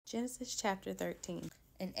Genesis chapter 13.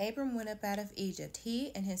 And Abram went up out of Egypt,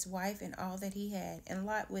 he and his wife and all that he had, and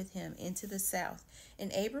Lot with him, into the south.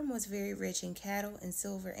 And Abram was very rich in cattle and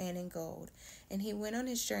silver and in gold. And he went on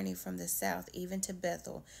his journey from the south even to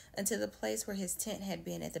Bethel, unto the place where his tent had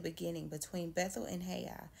been at the beginning, between Bethel and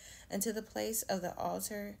Hai, unto the place of the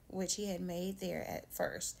altar which he had made there at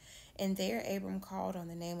first. And there Abram called on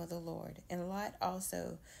the name of the Lord. And Lot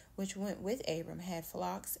also, which went with Abram, had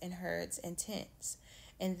flocks and herds and tents.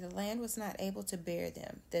 And the land was not able to bear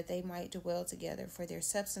them, that they might dwell together, for their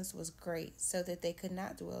substance was great, so that they could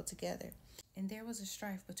not dwell together. And there was a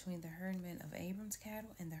strife between the herdmen of Abram's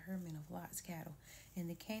cattle and the herdmen of Lot's cattle. And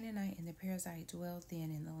the Canaanite and the Perizzite dwelled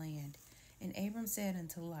then in the land. And Abram said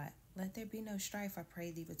unto Lot, Let there be no strife, I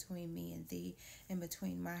pray thee, between me and thee, and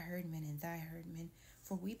between my herdmen and thy herdmen,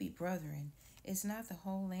 for we be brethren. Is not the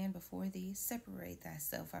whole land before thee? Separate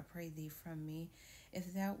thyself, I pray thee, from me.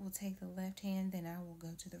 If thou wilt take the left hand, then I will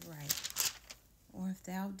go to the right. Or if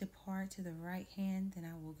thou depart to the right hand, then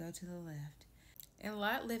I will go to the left. And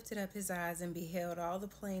Lot lifted up his eyes and beheld all the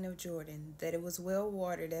plain of Jordan, that it was well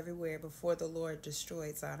watered everywhere before the Lord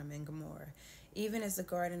destroyed Sodom and Gomorrah, even as the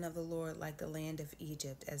garden of the Lord, like the land of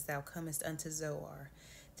Egypt, as thou comest unto Zoar.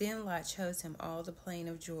 Then Lot chose him all the plain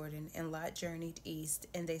of Jordan, and Lot journeyed east,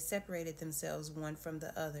 and they separated themselves one from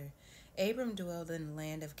the other. Abram dwelled in the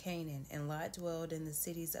land of Canaan, and Lot dwelled in the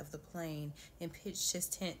cities of the plain, and pitched his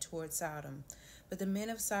tent toward Sodom. But the men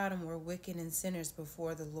of Sodom were wicked and sinners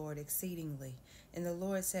before the Lord exceedingly. And the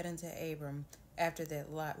Lord said unto Abram, after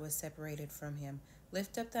that Lot was separated from him,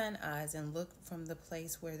 Lift up thine eyes, and look from the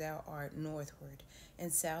place where thou art northward,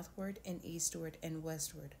 and southward, and eastward, and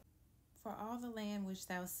westward. For all the land which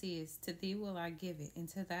thou seest, to thee will I give it, and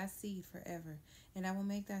to thy seed forever. And I will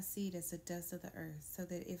make thy seed as the dust of the earth, so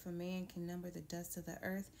that if a man can number the dust of the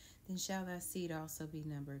earth, then shall thy seed also be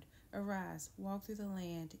numbered. Arise, walk through the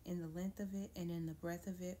land, in the length of it, and in the breadth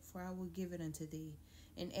of it, for I will give it unto thee.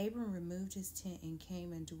 And Abram removed his tent, and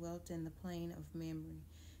came and dwelt in the plain of Mamre,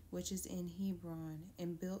 which is in Hebron,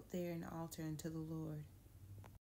 and built there an altar unto the Lord.